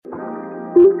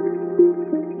Hey,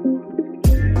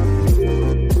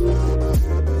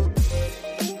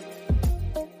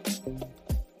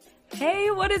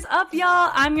 what is up, y'all?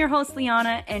 I'm your host,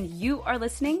 Liana, and you are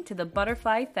listening to the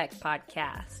Butterfly Effect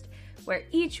Podcast, where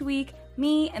each week,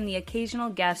 me and the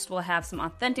occasional guest will have some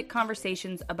authentic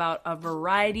conversations about a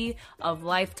variety of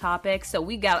life topics, so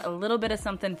we got a little bit of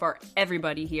something for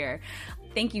everybody here.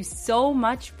 Thank you so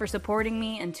much for supporting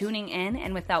me and tuning in,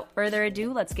 and without further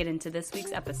ado, let's get into this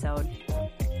week's episode.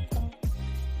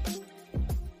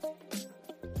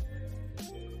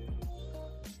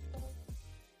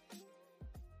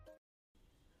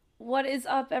 What is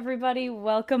up, everybody?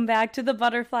 Welcome back to the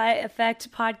Butterfly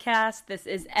Effect Podcast. This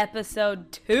is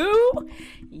episode 2.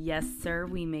 Yes, sir,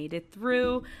 we made it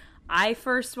through. I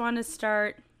first want to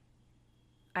start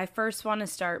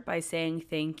by saying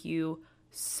thank you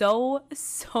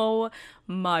so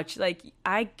much. Like,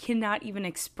 I cannot even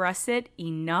express it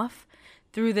enough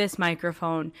through this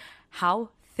microphone. How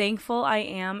thankful I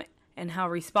am and how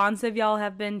responsive y'all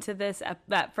have been to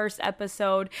that first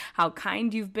episode, how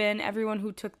kind you've been, everyone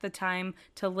who took the time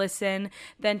to listen,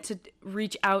 then to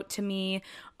reach out to me.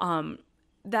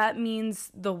 That means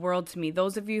the world to me.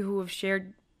 Those of you who have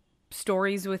shared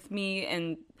stories with me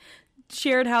and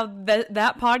shared how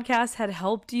that podcast had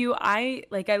helped you, I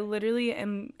literally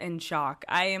am in shock.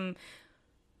 I am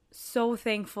so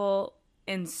thankful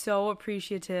and so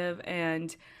appreciative,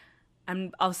 and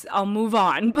I'll move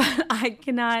on, but I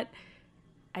cannot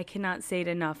say it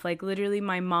enough. Like, literally,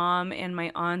 my mom and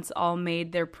my aunts all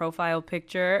made their profile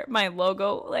picture my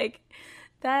logo. Like,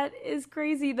 that is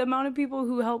crazy. The amount of people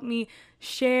who helped me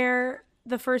share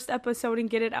the first episode and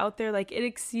get it out there, like, it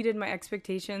exceeded my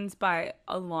expectations by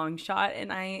a long shot,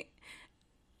 and I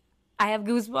have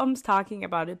goosebumps talking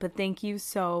about it. But thank you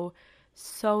so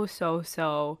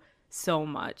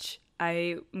much.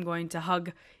 I am going to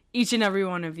hug each and every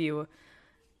one of you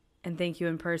and thank you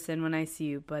in person when I see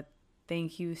you, but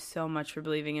thank you so much for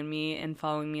believing in me and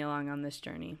following me along on this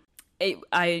journey.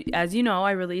 As you know,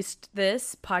 I released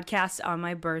this podcast on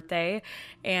my birthday,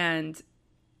 and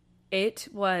it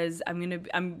was,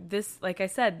 like I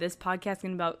said, this podcast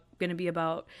is going to be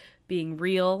about being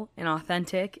real and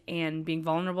authentic and being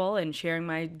vulnerable and sharing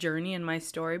my journey and my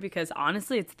story, because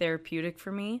honestly, it's therapeutic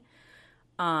for me.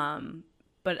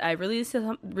 But I released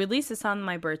this on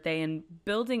my birthday, and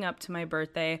building up to my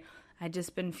birthday, I'd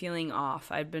just been feeling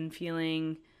off. I'd been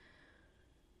feeling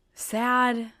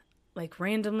sad, like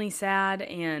randomly sad,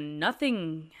 and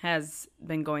nothing has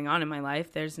been going on in my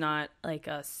life. There's not like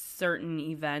a certain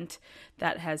event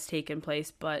that has taken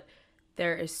place, but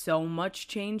there is so much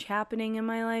change happening in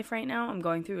my life right now. I'm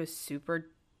going through a super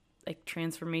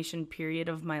transformation period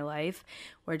of my life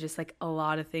where just a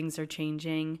lot of things are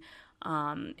changing.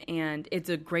 And it's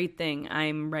a great thing.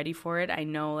 I'm ready for it. I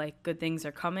know good things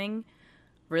are coming.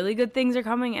 Really good things are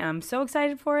coming, and I'm so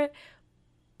excited for it.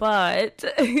 But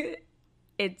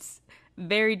it's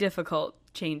very difficult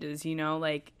changes,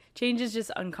 change is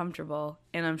just uncomfortable.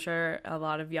 And I'm sure a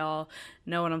lot of y'all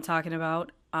know what I'm talking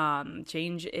about.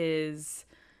 Change it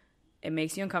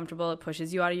makes you uncomfortable. It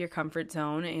pushes you out of your comfort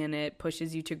zone, and it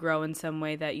pushes you to grow in some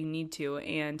way that you need to.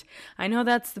 And I know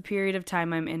that's the period of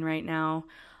time I'm in right now.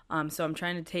 So I'm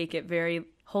trying to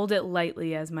hold it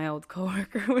lightly, as my old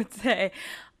coworker would say.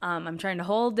 I'm trying to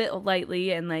hold it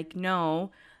lightly and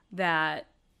know that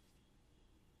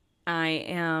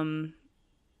I'm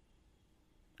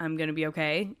going to be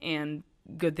okay, and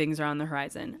good things are on the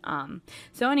horizon.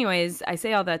 So anyways, I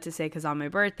say all that to say, because on my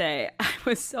birthday, I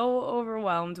was so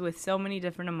overwhelmed with so many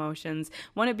different emotions.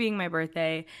 One, it being my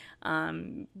birthday,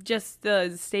 just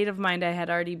the state of mind I had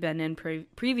already been in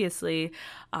previously,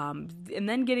 and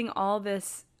then getting all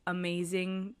this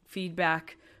amazing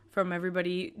feedback from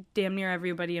everybody, damn near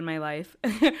everybody in my life.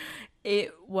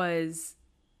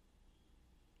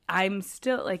 I'm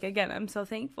still, again, I'm so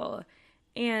thankful.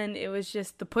 And it was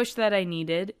just the push that I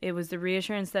needed. It was the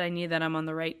reassurance that I needed that I'm on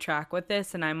the right track with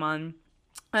this, and I'm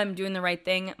doing the right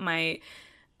thing. My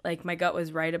gut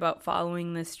was right about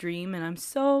following this dream, and I'm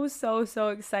so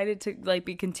excited to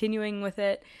be continuing with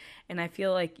it. And I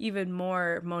feel even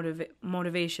more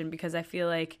motivation, because I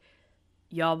feel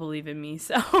y'all believe in me.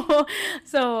 So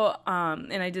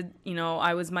and I did,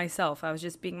 I was myself. I was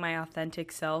just being my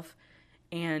authentic self,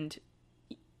 and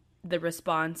the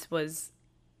response was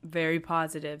very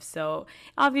positive. So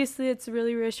obviously it's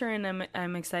really reassuring.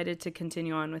 I'm excited to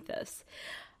continue on with this.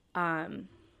 But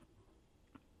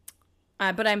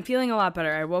I'm feeling a lot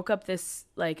better. I woke up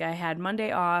I had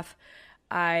Monday off.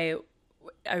 I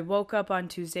woke up on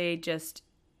Tuesday just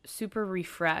super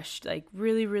refreshed,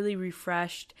 really, really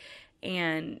refreshed.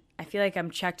 and I feel like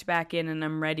I'm checked back in and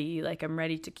I'm ready. Like I'm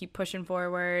ready to keep pushing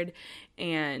forward,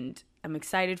 and I'm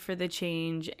excited for the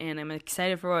change, and I'm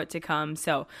excited for what to come.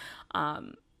 So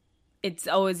it's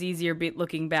always easier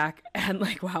looking back and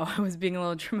like, wow, I was being a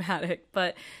little dramatic,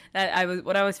 but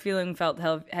what I was feeling felt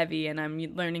heavy, and I'm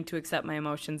learning to accept my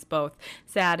emotions, both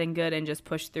sad and good, and just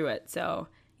push through it. So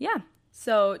yeah.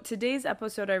 So today's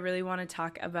episode, I really want to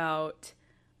talk about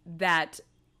that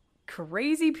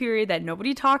crazy period that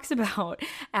nobody talks about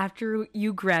after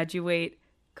you graduate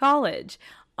college.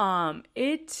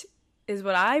 It is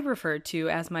what I refer to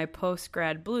as my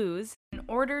post-grad blues. In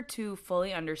order to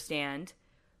fully understand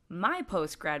my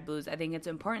post-grad blues, I think it's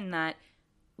important that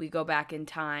we go back in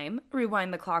time,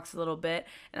 rewind the clocks a little bit,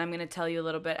 and I'm going to tell you a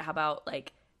little bit about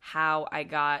like how I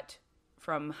got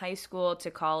from high school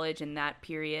to college and that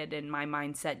period and my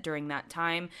mindset during that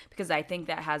time, because I think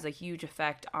that has a huge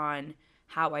effect on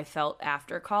how I felt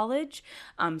after college.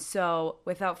 So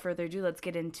without further ado, let's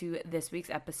get into this week's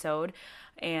episode.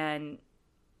 And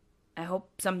I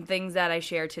hope some things that I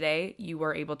share today you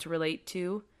were able to relate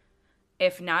to.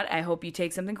 If not, I hope you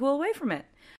take something cool away from it.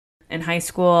 In high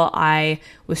school, I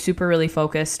was super really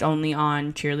focused only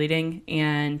on cheerleading,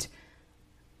 and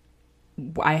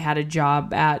I had a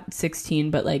job at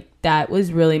 16, but like that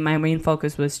was really my main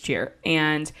focus was cheer.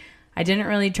 And I didn't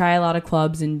really try a lot of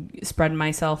clubs and spread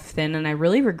myself thin, and I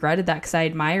really regretted that because I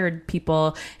admired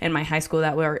people in my high school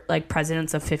that were like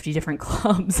presidents of 50 different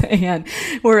clubs and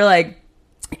were like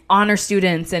honor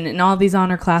students and in all these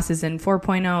honor classes and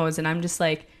 4.0s, and I'm just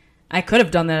like, I could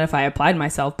have done that if I applied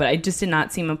myself, but it just did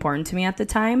not seem important to me at the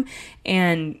time.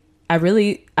 And I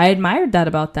admired that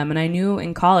about them. And I knew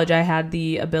in college I had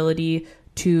the ability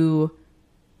to,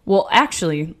 well,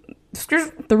 actually,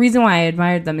 the reason why I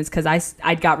admired them is because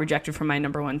I got rejected from my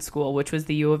number one school, which was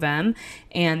the U of M.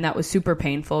 And that was super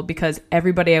painful because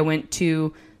everybody I went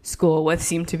to school with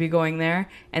seemed to be going there.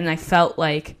 And I felt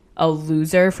like a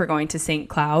loser for going to St.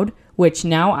 Cloud, which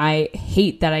now I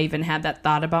hate that I even had that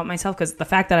thought about myself, because the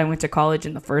fact that I went to college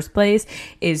in the first place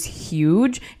is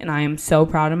huge. And I am so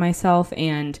proud of myself,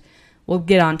 and we'll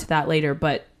get on to that later.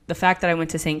 But the fact that I went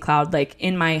to St. Cloud, like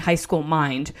in my high school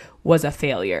mind, was a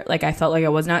failure. Like I felt like I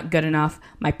was not good enough.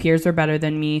 My peers were better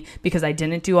than me because I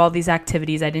didn't do all these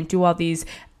activities. I didn't do all these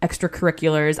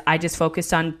extracurriculars. I just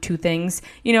focused on two things,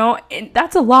 and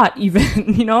that's a lot even,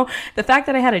 the fact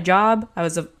that I had a job, I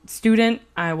was a student,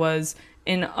 I was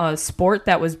in a sport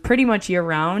that was pretty much year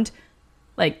round.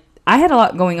 Like I had a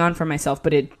lot going on for myself,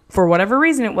 but for whatever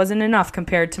reason, it wasn't enough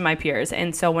compared to my peers.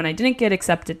 And so when I didn't get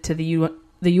accepted to the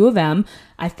U of M,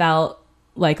 I felt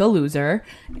like a loser,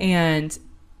 and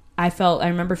I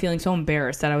remember feeling so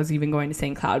embarrassed that I was even going to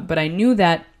St. Cloud, but I knew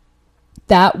that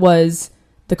was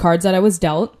the cards that I was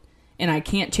dealt, and I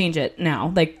can't change it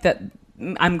now. Like that,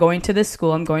 I'm going to this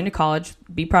school, I'm going to college,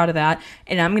 be proud of that,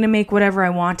 and I'm going to make whatever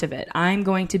I want of it. I'm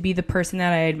going to be the person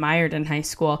that I admired in high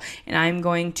school, and I'm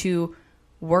going to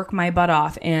work my butt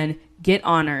off and get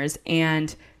honors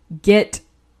and get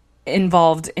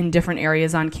involved in different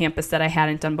areas on campus that I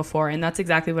hadn't done before. And that's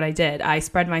exactly what I did. I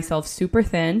spread myself super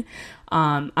thin.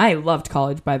 I loved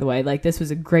college, by the way. Like this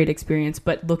was a great experience,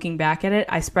 but looking back at it,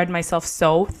 I spread myself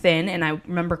so thin, and I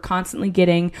remember constantly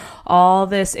getting all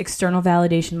this external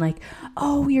validation, like,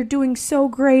 oh, you're doing so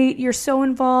great. You're so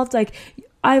involved. Like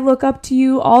I look up to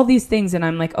you, all these things. And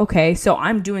I'm like, okay, so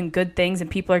I'm doing good things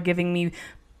and people are giving me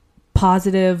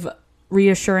positive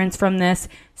reassurance from this.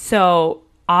 So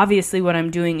obviously what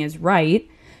I'm doing is right.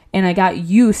 And I got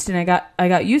used to it,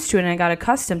 and I got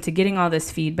accustomed to getting all this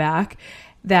feedback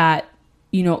that,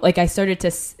 like I started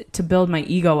to build my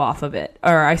ego off of it,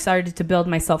 or I started to build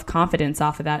my self-confidence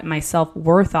off of that, my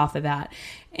self-worth off of that.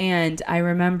 And I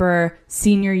remember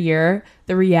senior year,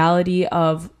 the reality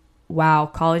of, wow,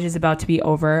 college is about to be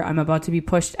over. I'm about to be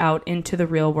pushed out into the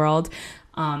real world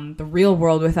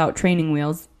without training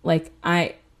wheels. Like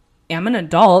I am an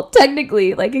adult,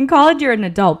 technically. Like in college, you're an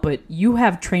adult, but you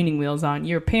have training wheels on.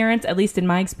 Your parents, at least in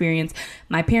my experience,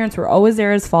 my parents were always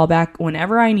there as fallback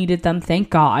whenever I needed them. Thank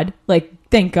God. Like,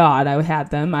 thank God I had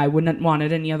them. I wouldn't want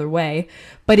it any other way.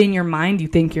 But in your mind, you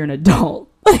think you're an adult.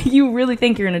 You really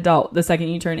think you're an adult the second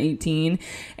you turn 18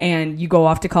 and you go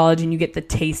off to college and you get the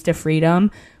taste of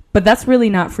freedom. But that's really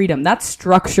not freedom. That's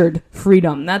structured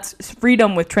freedom. That's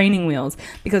freedom with training wheels.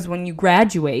 Because when you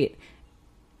graduate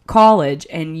college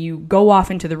and you go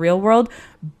off into the real world,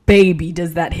 baby,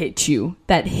 does that hit you.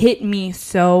 That hit me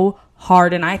so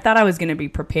hard, and I thought I was going to be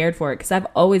prepared for it because I've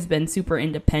always been super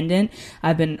independent.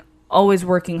 I've been always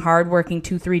working hard, working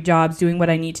 2-3 jobs, doing what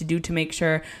I need to do to make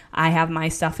sure I have my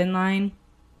stuff in line.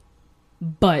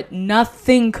 But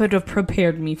nothing could have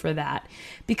prepared me for that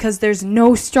because there's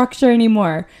no structure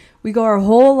anymore. We go our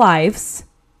whole lives.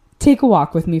 Take a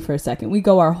walk with me for a second. We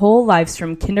go our whole lives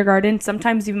from kindergarten,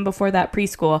 sometimes even before that,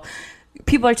 preschool.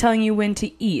 People are telling you when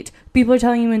to eat. People are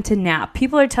telling you when to nap.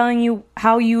 People are telling you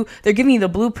they're giving you the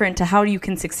blueprint to how you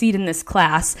can succeed in this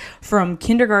class from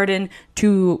kindergarten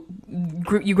to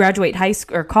you graduate high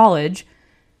school or college.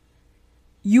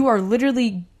 You are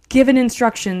literally given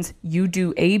instructions. You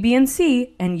do A, B, and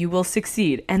C, and you will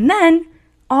succeed. And then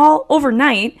all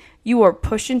overnight, you are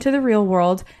pushed into the real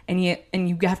world, and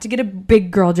you have to get a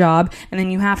big girl job, and then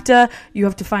you have to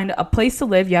find a place to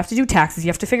live. You have to do taxes. You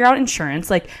have to figure out insurance.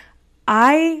 Like,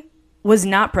 I was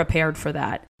not prepared for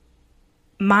that.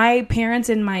 My parents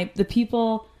and the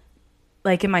people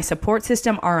like in my support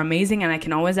system are amazing, and I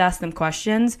can always ask them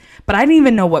questions, but I didn't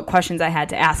even know what questions I had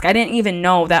to ask. I didn't even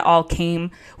know that all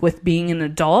came with being an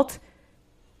adult.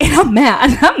 And I'm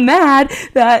mad. I'm mad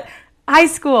that high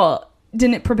school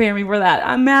didn't prepare me for that.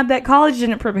 I'm mad that college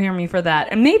didn't prepare me for that.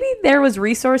 And maybe there was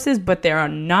resources, but they are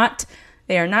not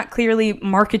clearly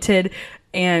marketed,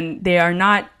 and they are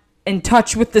not in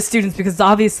touch with the students, because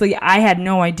obviously I had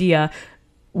no idea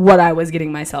what I was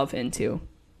getting myself into.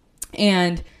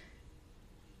 And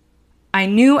I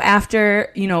knew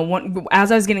after,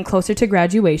 as I was getting closer to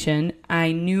graduation,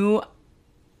 I knew,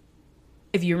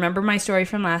 if you remember my story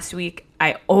from last week,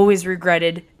 I always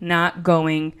regretted not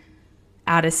going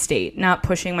out of state, not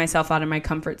pushing myself out of my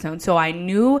comfort zone. So I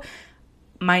knew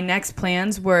my next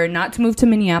plans were not to move to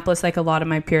Minneapolis like a lot of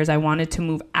my peers. I wanted to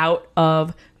move out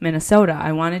of Minnesota.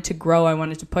 I wanted to grow. I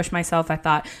wanted to push myself. I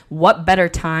thought, what better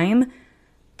time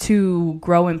to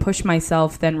grow and push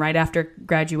myself than right after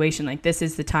graduation? Like, this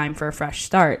is the time for a fresh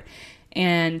start.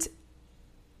 And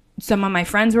some of my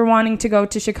friends were wanting to go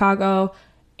to Chicago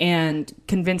and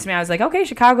convinced me. I was like, okay,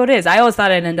 Chicago it is. I always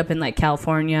thought I'd end up in like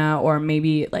California or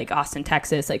maybe like Austin,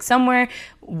 Texas, like somewhere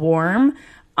warm.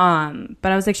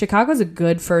 But I was like, Chicago's a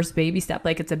good first baby step.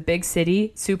 Like, it's a big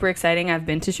city, super exciting. I've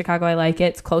been to Chicago. I like it.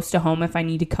 It's close to home if I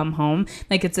need to come home.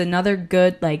 Like, it's another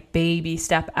good like baby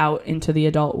step out into the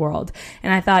adult world.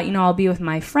 And I thought, I'll be with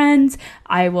my friends.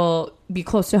 I will be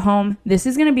close to home. This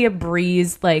is going to be a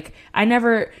breeze. Like, I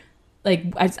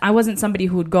wasn't somebody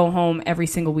who would go home every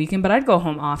single weekend, but I'd go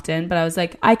home often. But I was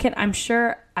like, I'm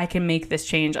sure I can make this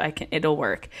change. It'll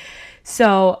work.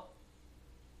 So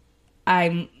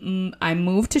I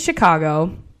moved to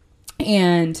Chicago,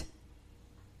 and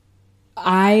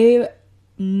I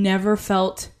never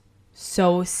felt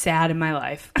so sad in my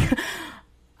life.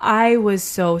 I was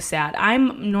so sad.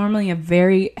 I'm normally a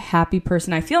very happy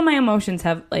person. I feel my emotions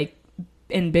have like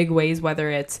in big ways, whether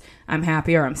it's I'm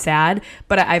happy or I'm sad,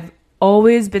 but I've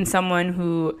always been someone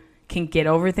who can get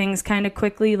over things kind of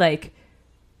quickly. Like,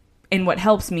 and what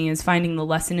helps me is finding the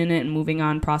lesson in it and moving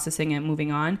on, processing it,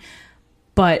 moving on.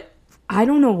 But I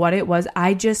don't know what it was.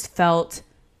 I just felt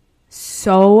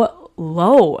so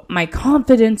low. My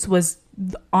confidence was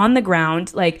on the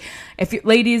ground. Like,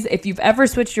 ladies, if you've ever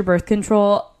switched your birth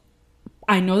control,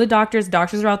 I know the doctors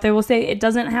are out there will say it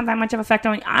doesn't have that much of effect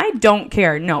on me. I don't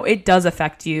care. No, it does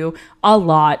affect you a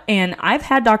lot. And I've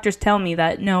had doctors tell me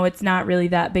that, no, it's not really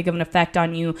that big of an effect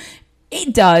on you.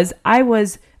 It does. I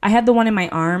had the one in my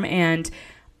arm, and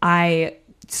I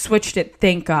switched it,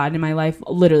 thank God, and my life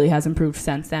literally has improved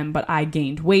since then. But I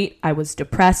gained weight. I was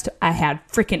depressed. I had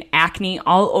freaking acne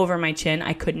all over my chin.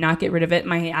 I could not get rid of it.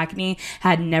 My acne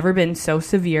had never been so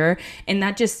severe. And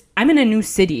I'm in a new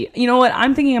city. You know what?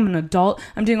 I'm thinking I'm an adult.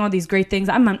 I'm doing all these great things.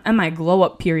 I'm on my glow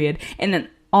up period. And then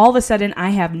all of a sudden I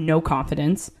have no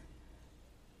confidence.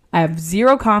 I have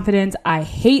zero confidence. I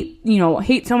hate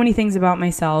so many things about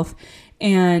myself.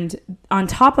 And on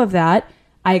top of that,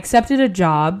 I accepted a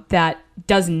job that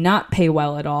does not pay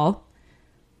well at all.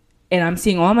 And I'm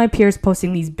seeing all my peers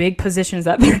posting these big positions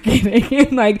that they're getting,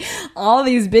 and like all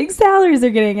these big salaries they're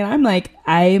getting. And I'm like,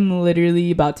 I'm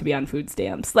literally about to be on food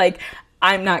stamps. Like,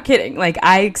 I'm not kidding. Like,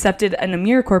 I accepted an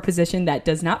AmeriCorps position that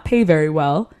does not pay very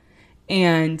well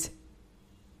and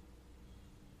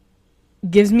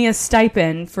gives me a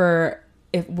stipend for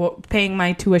paying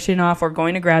my tuition off or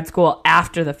going to grad school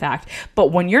after the fact.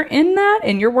 But when you're in that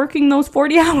and you're working those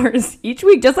 40 hours each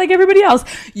week, just like everybody else,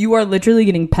 you are literally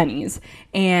getting pennies.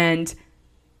 And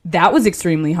that was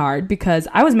extremely hard because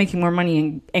I was making more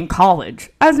money in college.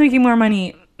 I was making more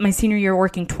money my senior year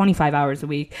working 25 hours a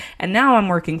week. And now I'm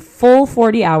working full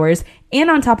 40 hours. And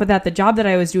on top of that, the job that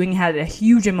I was doing had a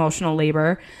huge emotional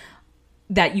labor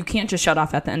that you can't just shut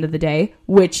off at the end of the day,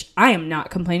 which I am not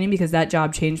complaining because that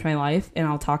job changed my life. And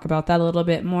I'll talk about that a little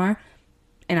bit more.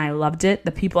 And I loved it.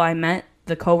 The people I met,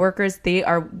 the coworkers,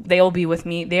 they'll be with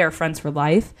me. They are friends for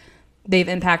life. They've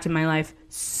impacted my life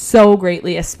so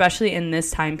greatly, especially in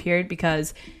this time period,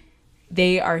 because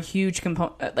they are huge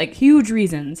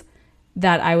reasons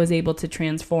that I was able to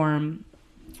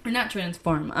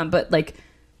but like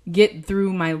get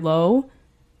through my low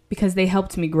because they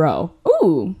helped me grow.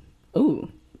 Ooh,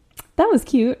 that was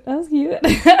cute.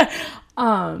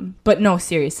 But no,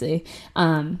 seriously.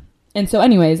 And so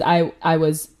anyways, I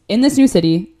was in this new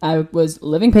city. I was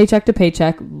living paycheck to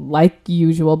paycheck like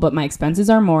usual, but my expenses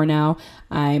are more now.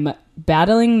 I'm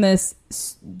battling this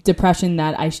depression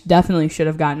that I definitely should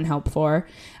have gotten help for.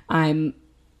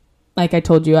 Like I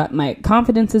told you, my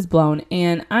confidence is blown,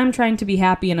 and I'm trying to be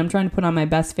happy, and I'm trying to put on my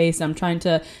best face. I'm trying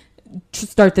to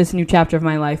start this new chapter of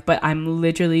my life, but I'm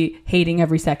literally hating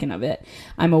every second of it.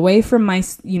 I'm away from my,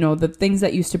 the things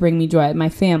that used to bring me joy, my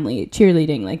family,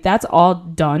 cheerleading, like that's all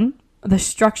done. The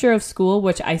structure of school,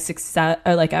 which I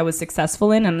was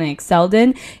successful in and I excelled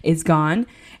in, is gone.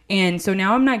 And so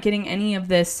now I'm not getting any of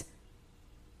this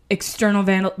external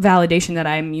validation that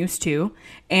I'm used to,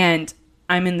 and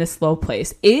I'm in this low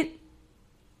place.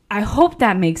 I hope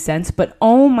that makes sense, but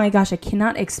oh my gosh, I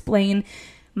cannot explain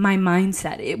my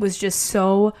mindset. It was just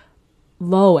so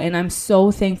low, and I'm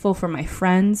so thankful for my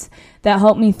friends that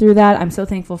helped me through that. I'm so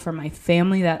thankful for my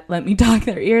family that let me talk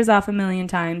their ears off a million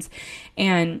times,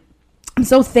 and I'm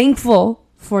so thankful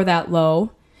for that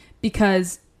low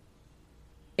because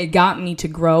it got me to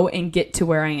grow and get to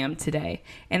where I am today.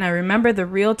 And I remember the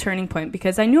real turning point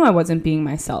because I knew I wasn't being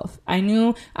myself. I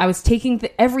knew I was taking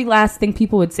every last thing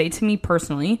people would say to me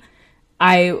personally.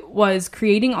 I was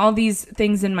creating all these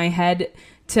things in my head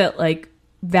to like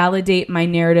validate my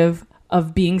narrative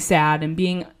of being sad and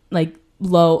being like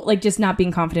low, like just not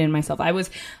being confident in myself. I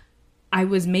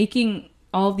was making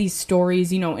all these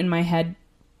stories, in my head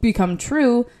become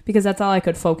true because that's all I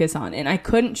could focus on, and I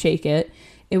couldn't shake it.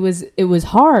 It was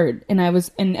hard, and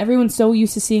everyone's so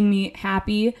used to seeing me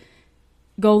happy,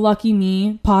 go lucky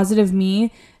me, positive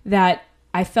me, that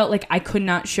I felt like I could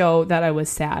not show that I was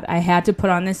sad. I had to put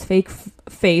on this fake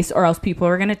face or else people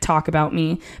were going to talk about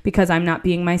me because I'm not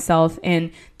being myself.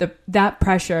 And that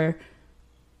pressure,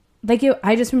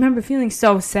 I just remember feeling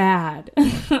so sad.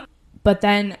 But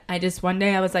then one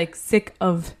day I was like sick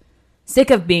of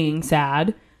being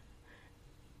sad.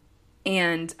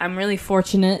 And I'm really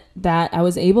fortunate that I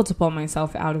was able to pull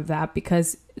myself out of that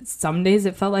because some days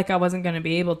it felt like I wasn't going to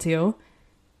be able to.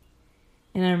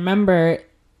 And I remember,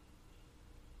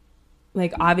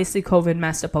 obviously COVID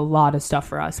messed up a lot of stuff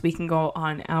for us. We can go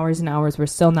on hours and hours. We're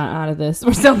still not out of this.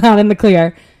 We're still not in the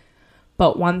clear.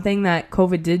 But one thing that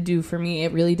COVID did do for me,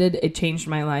 it changed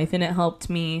my life, and it helped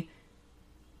me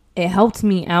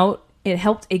out.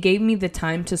 It gave me the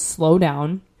time to slow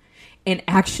down and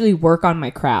actually work on my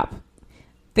crap.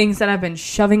 Things that I've been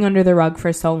shoving under the rug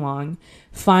for so long,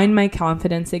 find my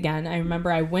confidence again. I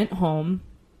remember I went home,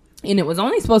 and it was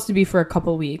only supposed to be for a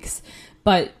couple weeks,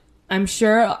 but I'm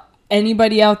sure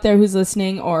anybody out there who's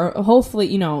listening, or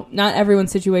hopefully, not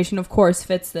everyone's situation, of course,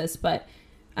 fits this, but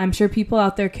I'm sure people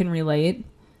out there can relate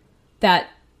that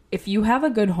if you have a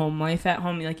good home life at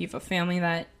home, like you have a family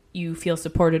that you feel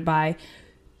supported by,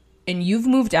 and you've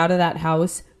moved out of that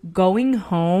house, going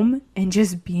home and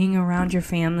just being around your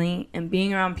family and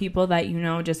being around people that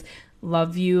just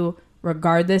love you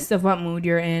regardless of what mood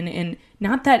you're in. And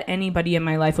not that anybody in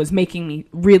my life was making me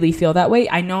really feel that way.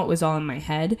 I know it was all in my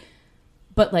head,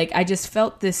 but I just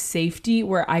felt this safety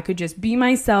where I could just be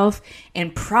myself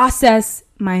and process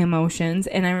my emotions.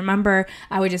 And I remember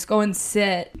I would just go and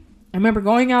sit. I remember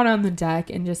going out on the deck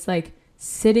and just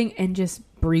sitting and just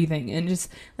breathing and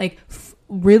just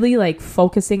really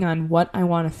focusing on what I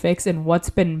want to fix and what's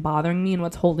been bothering me and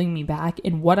what's holding me back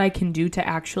and what I can do to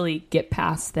actually get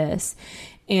past this.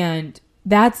 And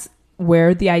that's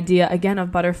where the idea again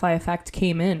of butterfly effect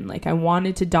came in. I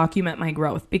wanted to document my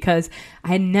growth because I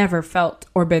had never felt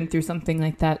or been through something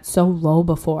like that so low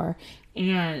before.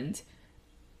 And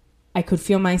I could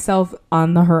feel myself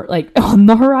on the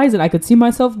horizon. I could see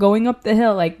myself going up the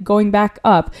hill, going back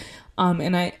up.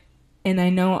 And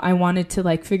I know I wanted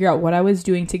to figure out what I was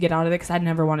doing to get out of it because I'd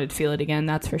never wanted to feel it again,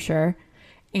 that's for sure.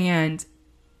 And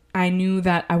I knew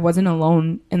that I wasn't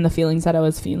alone in the feelings that I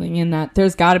was feeling, and that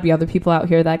there's got to be other people out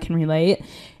here that can relate.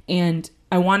 And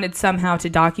I wanted somehow to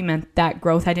document that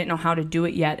growth. I didn't know how to do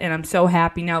it yet. And I'm so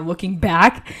happy now looking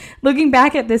back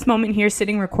at this moment here,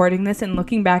 sitting recording this, and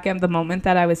looking back at the moment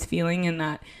that I was feeling and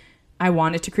that I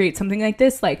wanted to create something like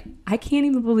this. I can't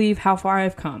even believe how far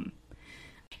I've come.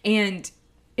 And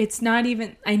it's not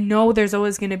even, I know there's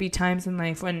always going to be times in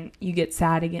life when you get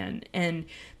sad again. And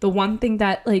the one thing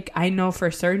that I know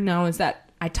for certain now is that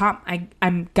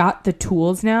I'm got the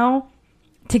tools now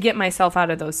to get myself out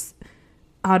of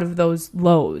those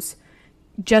lows.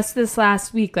 Just this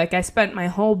last week, I spent my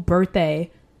whole birthday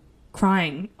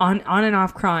crying, on and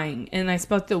off crying. And I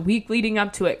spent the week leading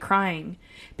up to it crying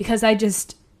because I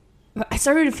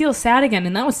started to feel sad again.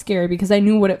 And that was scary because I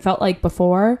knew what it felt like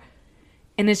before.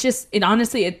 And it's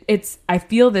I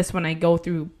feel this when I go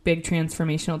through big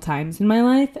transformational times in my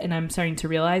life. And I'm starting to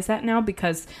realize that now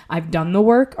because I've done the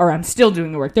work, or I'm still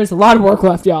doing the work. There's a lot of work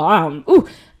left, y'all.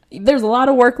 There's a lot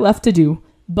of work left to do.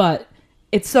 But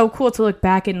it's so cool to look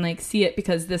back and like see it,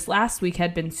 because this last week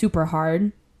had been super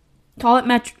hard. Call it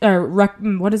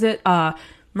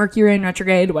Mercury in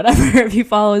retrograde, whatever, if you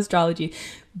follow astrology.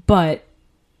 But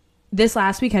this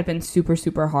last week had been super,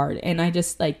 super hard. And I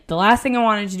just, like, the last thing I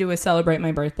wanted to do was celebrate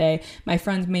my birthday. My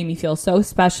friends made me feel so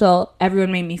special.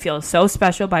 Everyone made me feel so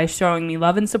special by showing me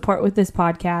love and support with this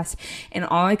podcast. And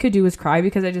all I could do was cry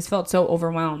because I just felt so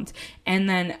overwhelmed. And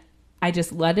then I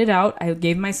just let it out. I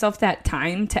gave myself that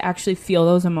time to actually feel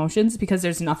those emotions, because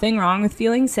there's nothing wrong with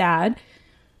feeling sad.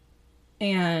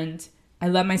 And I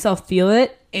let myself feel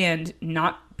it and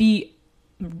not be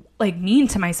like mean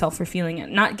to myself for feeling it,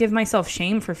 not give myself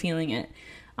shame for feeling it.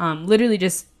 Literally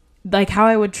just like how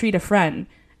I would treat a friend.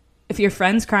 If your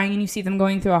friend's crying and you see them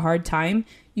going through a hard time,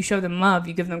 you show them love,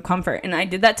 you give them comfort. And I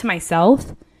did that to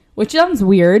myself, which sounds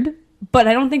weird, but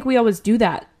I don't think we always do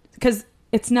that, because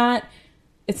it's not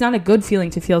a good feeling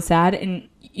to feel sad. And,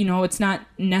 you know, it's not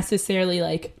necessarily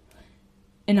like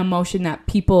an emotion that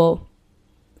people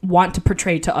want to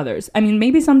portray to others. I mean,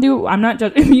 maybe some do. I'm not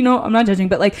judging, I'm not judging,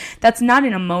 but like, that's not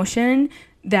an emotion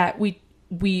that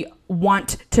we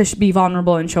want to be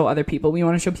vulnerable and show other people. We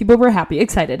want to show people we're happy,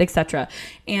 excited, etc.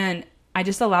 And I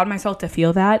just allowed myself to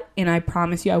feel that. And I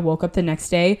promise you, I woke up the next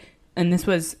day, and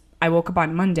I woke up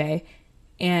on Monday,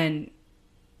 and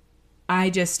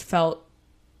I just felt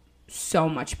so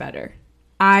much better.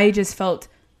 I just felt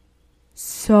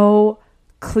so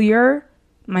clear.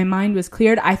 My mind was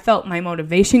cleared. I felt my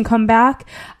motivation come back.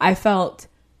 I felt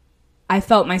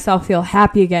myself feel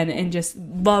happy again, and just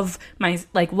love my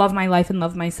life and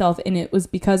love myself. And it was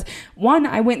because, one,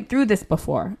 I went through this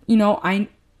before. I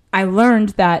learned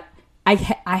that I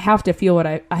have to feel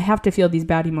I have to feel these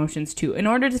bad emotions too. In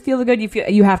order to feel the good,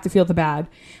 you have to feel the bad.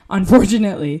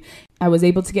 Unfortunately, I was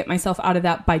able to get myself out of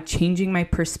that by changing my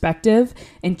perspective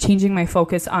and changing my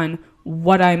focus on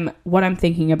what I'm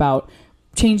thinking about,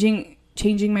 changing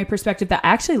my perspective that I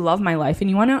actually love my life. And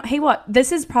you want to know, hey,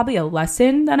 this is probably a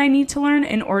lesson that I need to learn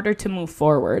in order to move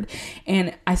forward.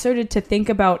 And I started to think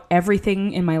about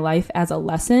everything in my life as a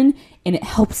lesson, and it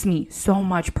helps me so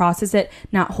much process it,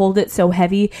 not hold it so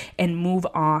heavy, and move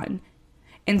on.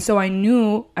 And so I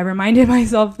reminded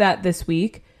myself that this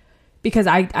week, because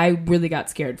I really got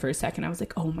scared for a second. I was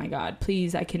like, oh my God,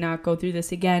 please, I cannot go through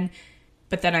this again.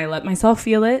 But then I let myself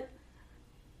feel it.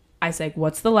 I was like,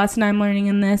 what's the lesson I'm learning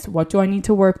in this? What do I need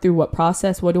to work through? What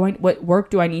process? What work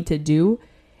do I need to do?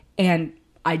 And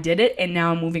I did it, and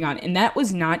now I'm moving on. And that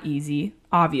was not easy,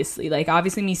 obviously. Like,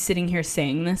 obviously me sitting here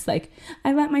saying this, like,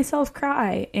 I let myself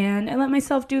cry and I let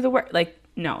myself do the work. Like,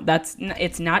 no,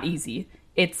 it's not easy.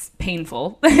 It's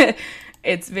painful.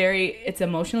 It's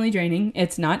emotionally draining.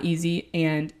 It's not easy,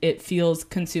 and it feels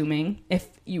consuming if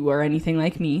you were anything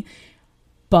like me.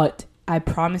 But I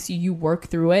promise you work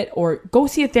through it, or go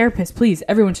see a therapist. Please,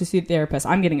 everyone should see a therapist.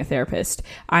 I'm getting a therapist.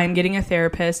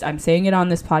 I'm saying it on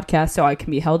this podcast so I can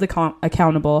be held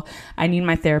accountable. I need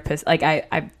my therapist. Like,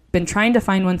 I've been trying to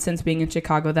find one since being in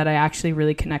Chicago that I actually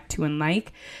really connect to and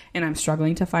like, and I'm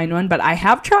struggling to find one, but I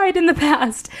have tried in the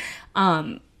past.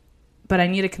 But I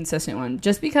need a consistent one,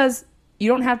 just because you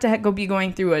don't have to be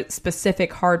going through a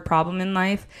specific hard problem in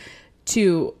life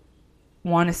to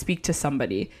want to speak to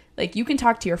somebody. Like, you can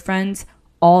talk to your friends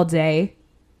all day,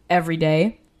 every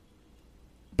day,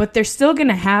 but they're still going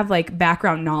to have like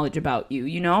background knowledge about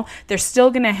you, They're still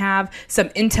going to have some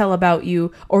intel about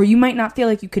you, or you might not feel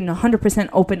like you can 100%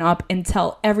 open up and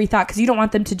tell every thought because you don't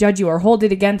want them to judge you or hold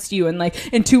it against you. And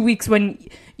like in 2 weeks when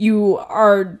you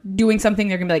are doing something,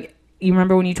 they're going to be like, you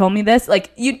remember when you told me this?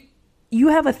 Like, you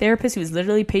have a therapist who is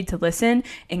literally paid to listen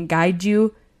and guide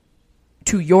you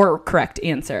to your correct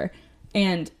answer.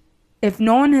 And if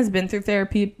no one has been through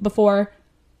therapy before,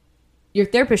 your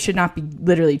therapist should not be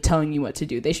literally telling you what to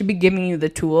do. They should be giving you the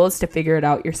tools to figure it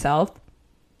out yourself.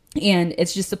 And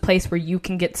it's just a place where you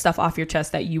can get stuff off your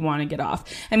chest that you want to get off.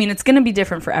 I mean, it's going to be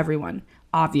different for everyone,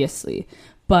 obviously.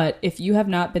 But if you have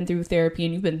not been through therapy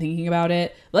and you've been thinking about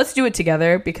it, let's do it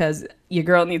together, because your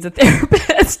girl needs a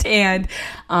therapist. And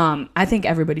I think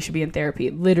everybody should be in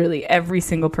therapy. Literally every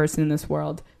single person in this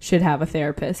world should have a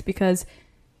therapist, because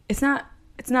it's not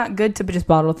it's not good to just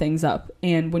bottle things up.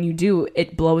 And when you do,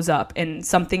 it blows up and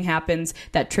something happens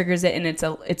that triggers it. And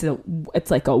it's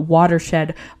like a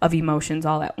watershed of emotions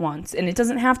all at once. And it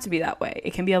doesn't have to be that way.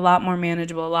 It can be a lot more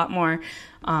manageable, a lot more,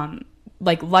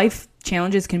 like life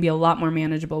challenges can be a lot more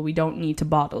manageable. We don't need to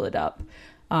bottle it up.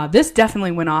 This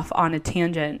definitely went off on a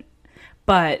tangent,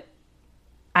 but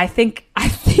I think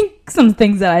some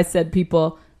things that I said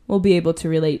people will be able to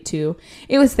relate to.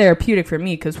 It was therapeutic for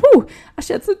me because, I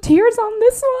shed some tears on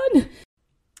this one.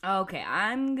 Okay,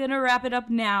 I'm going to wrap it up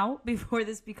now before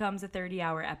this becomes a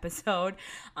 30-hour episode.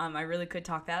 I really could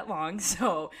talk that long,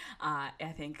 so I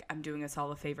think I'm doing us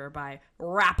all a favor by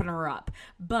wrapping her up.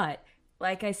 But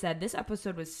like I said, this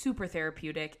episode was super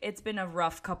therapeutic. It's been a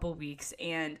rough couple weeks,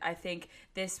 and I think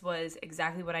this was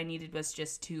exactly what I needed, was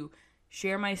just to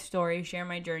share my story, share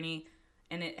my journey,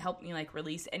 and it helped me like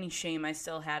release any shame I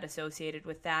still had associated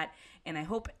with that. And I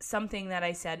hope something that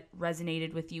I said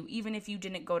resonated with you, even if you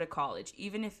didn't go to college,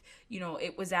 even if,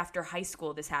 it was after high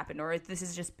school this happened, or if this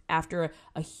is just after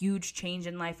a huge change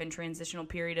in life and transitional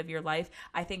period of your life.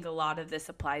 I think a lot of this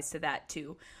applies to that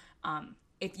too.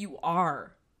 If you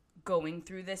are going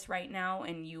through this right now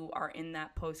and you are in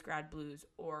that post-grad blues,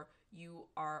 or you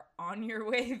are on your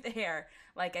way there,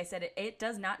 like I said, it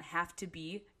does not have to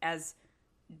be as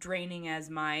draining as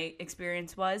my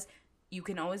experience was. You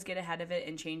can always get ahead of it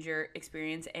and change your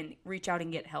experience and reach out and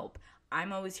get help.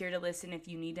 I'm always here to listen if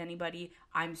you need anybody.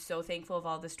 I'm so thankful of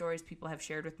all the stories people have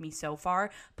shared with me so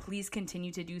far. Please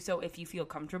continue to do so if you feel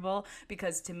comfortable,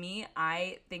 because to me,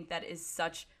 I think that is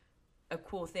such a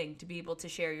cool thing to be able to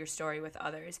share your story with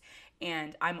others.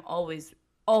 And I'm always,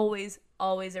 always,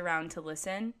 always around to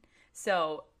listen.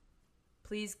 So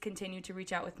please continue to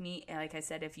reach out with me. And like I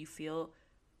said, if you feel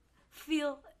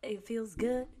it feels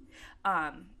good.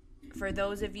 For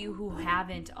those of you who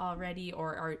haven't already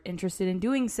or are interested in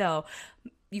doing so,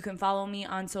 you can follow me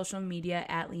on social media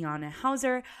at Liana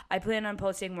Hauser. I plan on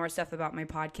posting more stuff about my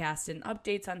podcast and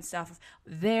updates on stuff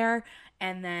there.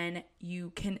 And then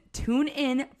you can tune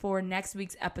in for next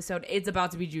week's episode. It's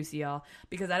about to be juicy, y'all,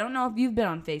 because I don't know if you've been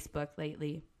on Facebook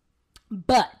lately,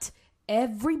 but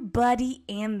everybody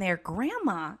and their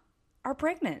grandma are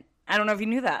pregnant. I don't know if you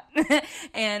knew that.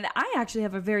 And I actually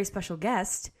have a very special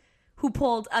guest who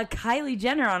pulled a Kylie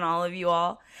Jenner on all of you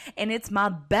all. And it's my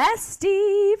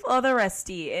bestie for the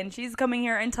restie. And she's coming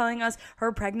here and telling us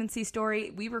her pregnancy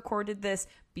story. We recorded this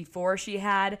before she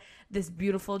had this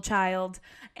beautiful child.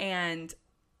 And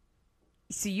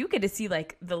so you get to see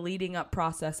like the leading up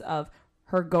process of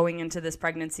her going into this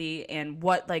pregnancy and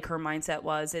what like her mindset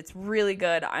was. It's really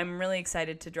good. I'm really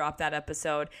excited to drop that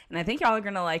episode, and I think y'all are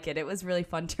going to like it. It was really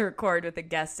fun to record with a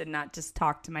guest and not just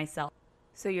talk to myself.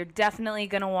 So you're definitely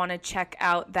going to want to check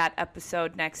out that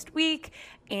episode next week,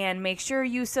 and make sure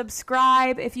you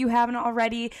subscribe if you haven't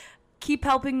already. Keep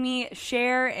helping me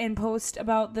share and post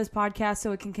about this podcast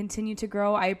so it can continue to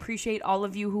grow. I appreciate all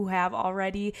of you who have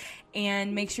already.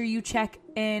 And make sure you check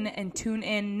in and tune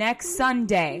in next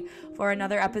Sunday for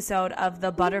another episode of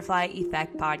the Butterfly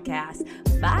Effect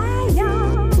Podcast. Bye,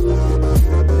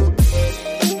 y'all.